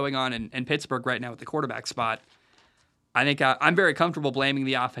disaster what's going on in Pittsburgh right now with the quarterback spot. I think I'm very comfortable blaming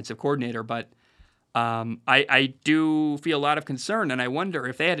the offensive coordinator, but I do feel a lot of concern, and I wonder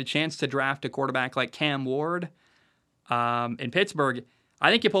if they had a chance to draft a quarterback like Cam Ward in Pittsburgh, I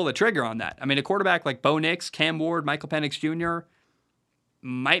think you pull the trigger on that. I mean, a quarterback like Bo Nix, Cam Ward, Michael Penix Jr.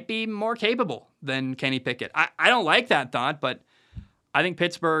 might be more capable than Kenny Pickett. I don't like that thought, but I think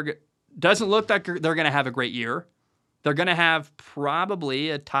Pittsburgh doesn't look like they're going to have a great year. They're going to have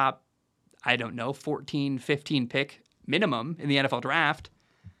probably a top, 14, 15 pick minimum in the NFL draft.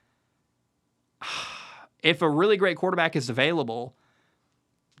 If a really great quarterback is available,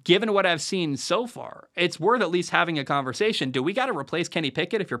 given what I've seen so far, it's worth at least having a conversation. Do we got to replace Kenny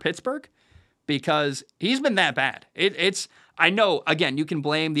Pickett if you're Pittsburgh? Because he's been that bad. I know, again, you can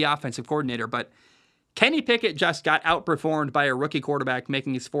blame the offensive coordinator, but Kenny Pickett just got outperformed by a rookie quarterback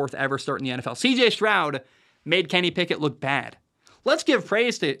making his 4th ever start in the NFL. C.J. Stroud made Kenny Pickett look bad. Let's give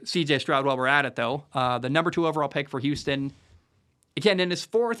praise to C.J. Stroud while we're at it, though. The number 2 overall pick for Houston. Again, in his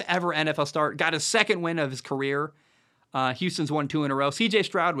 4th ever NFL start, got his 2nd win of his career. Houston's won 2 in a row. C.J.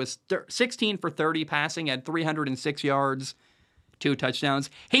 Stroud was 16 for 30 passing, had 306 yards, 2 touchdowns.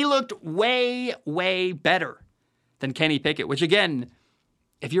 He looked way, way better than Kenny Pickett, which, again,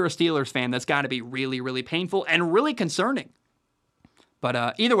 if you're a Steelers fan, that's got to be really, really painful and really concerning.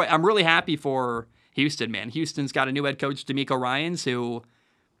 But either way, I'm really happy for Houston, man. Houston's got a new head coach, DeMeco Ryans, who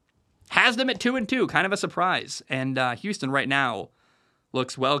has them at 2-2, kind of a surprise. And Houston right now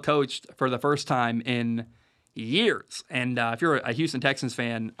looks well coached for the first time in years. And if you're a Houston Texans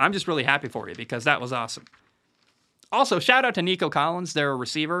fan, I'm just really happy for you because that was awesome. Also, shout out to Nico Collins, their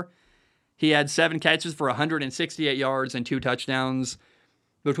receiver. He had 7 catches for 168 yards and 2 touchdowns.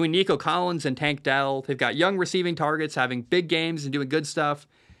 Between Nico Collins and Tank Dell, they've got young receiving targets, having big games and doing good stuff.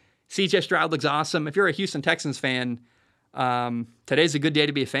 C.J. Stroud looks awesome. If you're a Houston Texans fan, today's a good day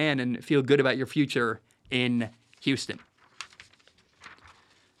to be a fan and feel good about your future in Houston.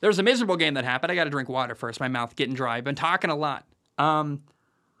 There was a miserable game that happened. I got to drink water first. My mouth getting dry. I've been talking a lot.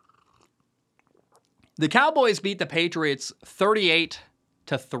 The Cowboys beat the Patriots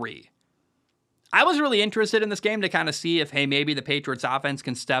 38-3. I was really interested in this game to kind of see if, hey, maybe the Patriots offense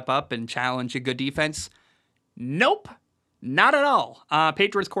can step up and challenge a good defense. Nope, not at all.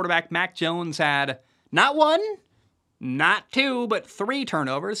 Patriots quarterback Mac Jones had not 1, not 2, but 3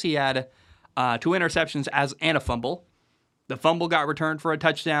 turnovers. He had 2 interceptions and a fumble. The fumble got returned for a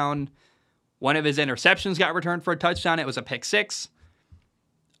touchdown. One of his interceptions got returned for a touchdown. It was a pick 6.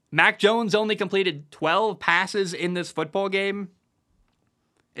 Mac Jones only completed 12 passes in this football game.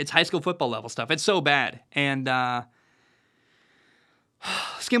 It's high school football level stuff. It's so bad. And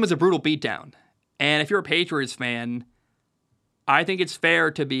this game was a brutal beatdown. And if you're a Patriots fan, I think it's fair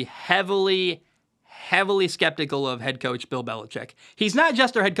to be heavily, heavily skeptical of head coach Bill Belichick. He's not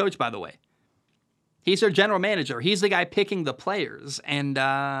just their head coach, by the way. He's their general manager. He's the guy picking the players. And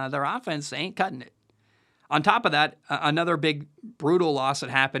their offense ain't cutting it. On top of that, another big, brutal loss that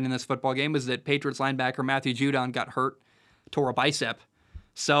happened in this football game was that Patriots linebacker Matthew Judon got hurt, tore a bicep.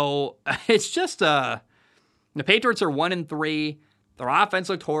 So it's just the Patriots are 1-3. Their offense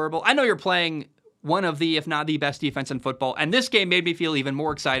looked horrible. I know you're playing one of the, if not the best defense in football, and this game made me feel even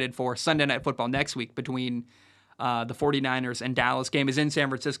more excited for Sunday Night Football next week between the 49ers and Dallas. Game is in San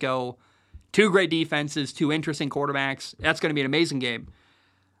Francisco. 2 great defenses, 2 interesting quarterbacks. That's going to be an amazing game.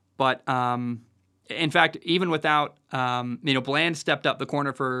 But in fact, even without Bland stepped up the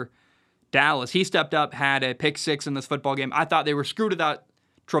corner for Dallas. He stepped up, had a pick six in this football game. I thought they were screwed without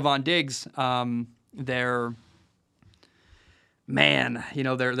Trevon Diggs. Their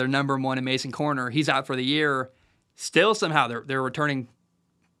number one amazing corner. He's out for the year. Still, somehow, they're returning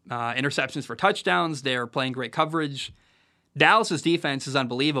interceptions for touchdowns. They're playing great coverage. Dallas's defense is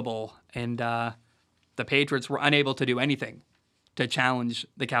unbelievable, and the Patriots were unable to do anything to challenge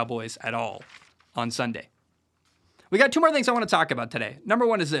the Cowboys at all on Sunday. We got two more things I want to talk about today. Number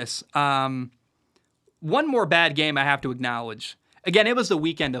one is this. One more bad game I have to acknowledge. Again, it was the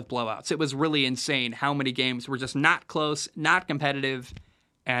weekend of blowouts. It was really insane how many games were just not close, not competitive,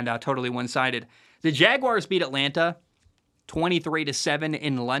 and totally one-sided. The Jaguars beat Atlanta 23-7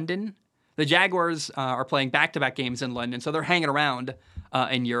 in London. The Jaguars are playing back-to-back games in London, so they're hanging around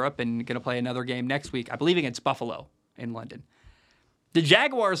in Europe and going to play another game next week, I believe against Buffalo in London. The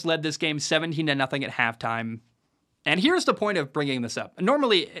Jaguars led this game 17-0 at halftime. And here's the point of bringing this up.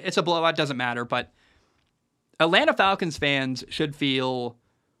 Normally, it's a blowout, doesn't matter, but Atlanta Falcons fans should feel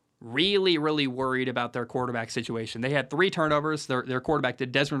really, really worried about their quarterback situation. They had 3 turnovers. Their quarterback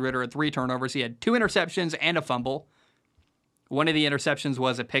did. Desmond Ridder had 3 turnovers. He had 2 interceptions and a fumble. One of the interceptions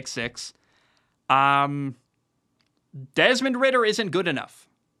was a pick six. Desmond Ridder isn't good enough.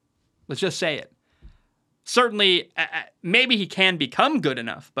 Let's just say it. Certainly, maybe he can become good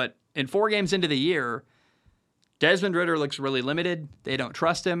enough, but in 4 games into the year, Desmond Ridder looks really limited. They don't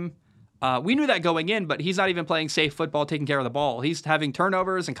trust him. We knew that going in, but he's not even playing safe football, taking care of the ball. He's having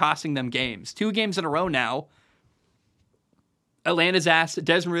turnovers and costing them games. 2 games in a row now. Atlanta's asked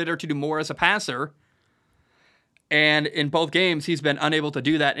Desmond Ridder to do more as a passer, and in both games, he's been unable to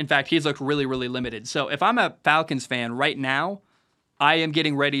do that. In fact, he's looked really, really limited. So if I'm a Falcons fan right now, I am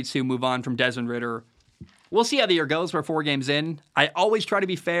getting ready to move on from Desmond Ridder. We'll see how the year goes. We're 4 games in. I always try to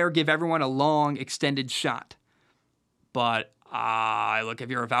be fair, give everyone a long, extended shot. But look, if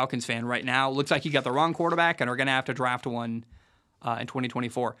you're a Falcons fan right now, looks like you got the wrong quarterback and are going to have to draft one in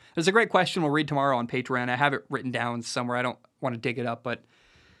 2024. There's a great question we'll read tomorrow on Patreon. I have it written down somewhere. I don't want to dig it up, but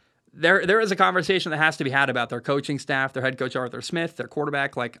there is a conversation that has to be had about their coaching staff, their head coach Arthur Smith, their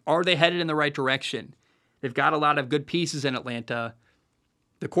quarterback. Like, are they headed in the right direction? They've got a lot of good pieces in Atlanta.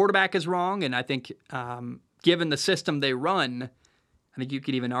 The quarterback is wrong, and I think given the system they run, I think you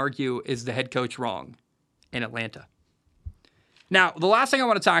could even argue, is the head coach wrong in Atlanta? Now, the last thing I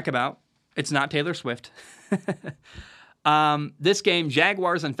want to talk about, it's not Taylor Swift. This game,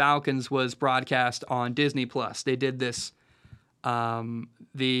 Jaguars and Falcons, was broadcast on Disney+. They did this,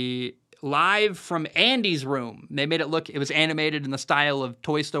 the live from Andy's room. They made it was animated in the style of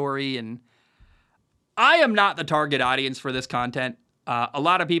Toy Story, and I am not the target audience for this content. A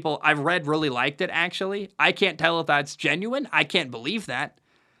lot of people I've read really liked it, actually. I can't tell if that's genuine. I can't believe that.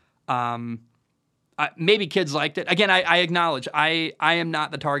 Maybe kids liked it. Again, I acknowledge I am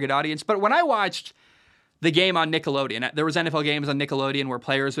not the target audience. But when I watched the game on Nickelodeon, there was NFL games on Nickelodeon where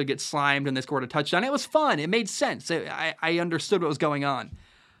players would get slimed and they scored a touchdown. It was fun. It made sense. I understood what was going on.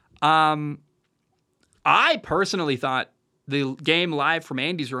 I personally thought the game live from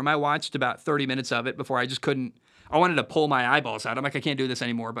Andy's room, I watched about 30 minutes of it before I just couldn't. I wanted to pull my eyeballs out. I'm like, I can't do this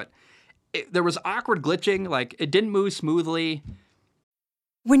anymore. But there was awkward glitching. Like, it didn't move smoothly.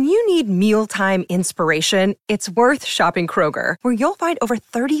 When you need mealtime inspiration, it's worth shopping Kroger, where you'll find over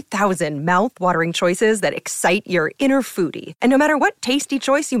 30,000 mouth-watering choices that excite your inner foodie. And no matter what tasty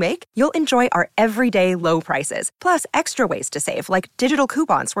choice you make, you'll enjoy our everyday low prices, plus extra ways to save, like digital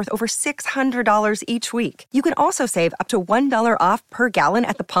coupons worth over $600 each week. You can also save up to $1 off per gallon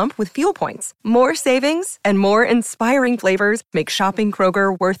at the pump with fuel points. More savings and more inspiring flavors make shopping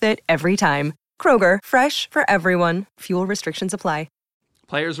Kroger worth it every time. Kroger, fresh for everyone. Fuel restrictions apply.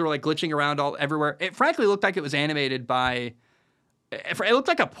 Players were like glitching around everywhere. It frankly looked like it was animated by. It looked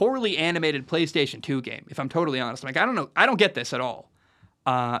like a poorly animated PlayStation 2 game, if I'm totally honest. I'm like, I don't know. I don't get this at all.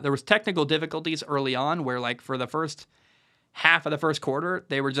 There was technical difficulties early on where, like, for the first half of the first quarter,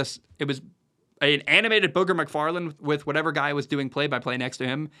 it was an animated Booger McFarland with whatever guy was doing play-by-play next to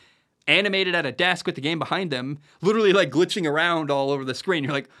him, animated at a desk with the game behind them, literally like glitching around all over the screen.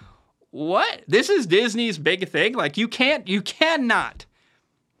 You're like, what? This is Disney's big thing? Like, you cannot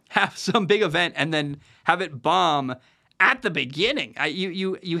have some big event and then have it bomb at the beginning.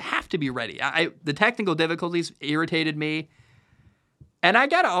 You have to be ready. The technical difficulties irritated me. And I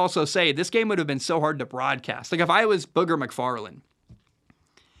got to also say, this game would have been so hard to broadcast. Like, if I was Booger McFarland,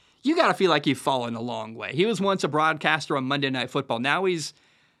 you got to feel like you've fallen a long way. He was once a broadcaster on Monday Night Football. Now he's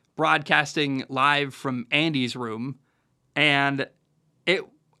broadcasting live from Andy's room. And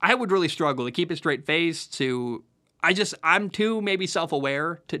I would really struggle to keep a straight face, I'm too maybe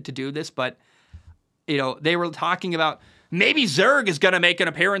self-aware to do this, but, you know, they were talking about maybe Zerg is going to make an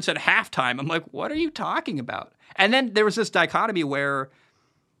appearance at halftime. I'm like, what are you talking about? And then there was this dichotomy where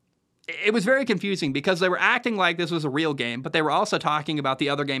it was very confusing because they were acting like this was a real game, but they were also talking about the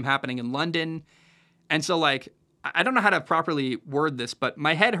other game happening in London. And so, like, I don't know how to properly word this, but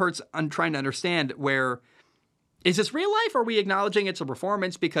my head hurts on trying to understand where, is this real life? Or are we acknowledging it's a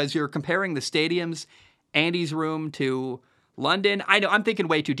performance because you're comparing the stadiums, Andy's room, to London? I know I'm thinking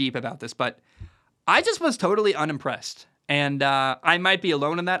way too deep about this, but I just was totally unimpressed. And I might be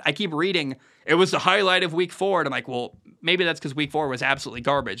alone in that. I keep reading, it was the highlight of week 4. And I'm like, well, maybe that's because week 4 was absolutely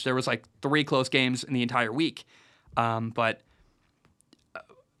garbage. There was like 3 close games in the entire week. But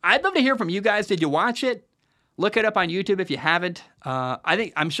I'd love to hear from you guys. Did you watch it? Look it up on YouTube if you haven't.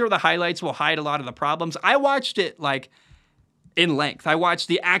 I'm sure the highlights will hide a lot of the problems. I watched it like in length. I watched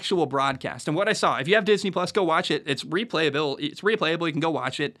the actual broadcast. And what I saw, if you have Disney Plus, go watch it. It's replayable. You can go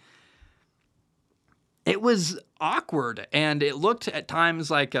watch it. It was awkward, and it looked at times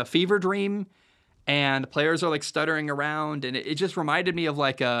like a fever dream, and players are like stuttering around, and it just reminded me of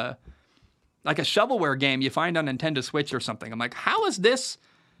like a shovelware game you find on Nintendo Switch or something. I'm like, how is this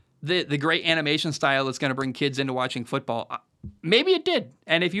the great animation style that's going to bring kids into watching football? Maybe it did,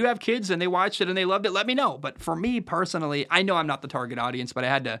 and if you have kids and they watched it and they loved it, let me know. But for me personally, I know I'm not the target audience, but I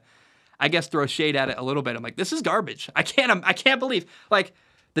had to, I guess, throw shade at it a little bit. I'm like, this is garbage. I can't believe, like,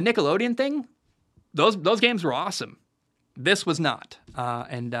 the Nickelodeon thing. Those games were awesome. This was not.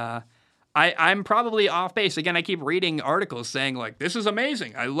 I'm probably off base. Again, I keep reading articles saying, like, this is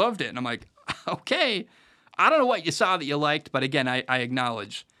amazing. I loved it. And I'm like, okay. I don't know what you saw that you liked, but again, I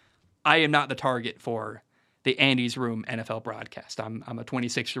acknowledge I am not the target for the Andy's Room NFL broadcast. I'm a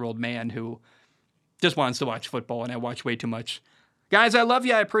 26-year-old man who just wants to watch football, and I watch way too much. Guys, I love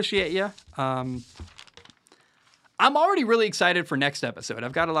you. I appreciate you. I'm already really excited for next episode.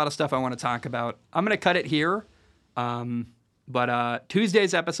 I've got a lot of stuff I want to talk about. I'm going to cut it here. But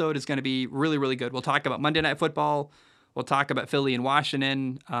Tuesday's episode is going to be really, really good. We'll talk about Monday Night Football. We'll talk about Philly and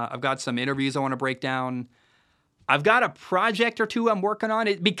Washington. I've got some interviews I want to break down. I've got a project or two I'm working on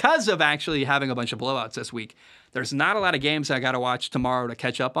it because of actually having a bunch of blowouts this week. There's not a lot of games I got to watch tomorrow to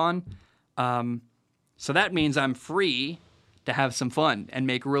catch up on. So that means I'm free to have some fun and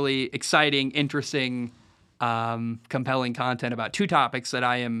make really exciting, interesting, compelling content about 2 topics that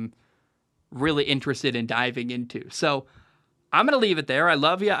I am really interested in diving into. So I'm going to leave it there. I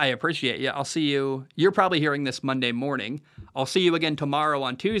love you. I appreciate you. I'll see you. You're probably hearing this Monday morning. I'll see you again tomorrow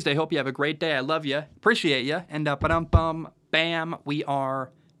on Tuesday. Hope you have a great day. I love you. Appreciate you. And bam, we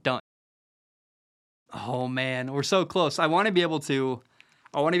are done. Oh man, we're so close. I want to be able to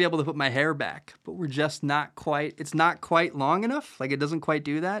put my hair back, but we're just not quite, it's not quite long enough. Like, it doesn't quite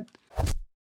do that.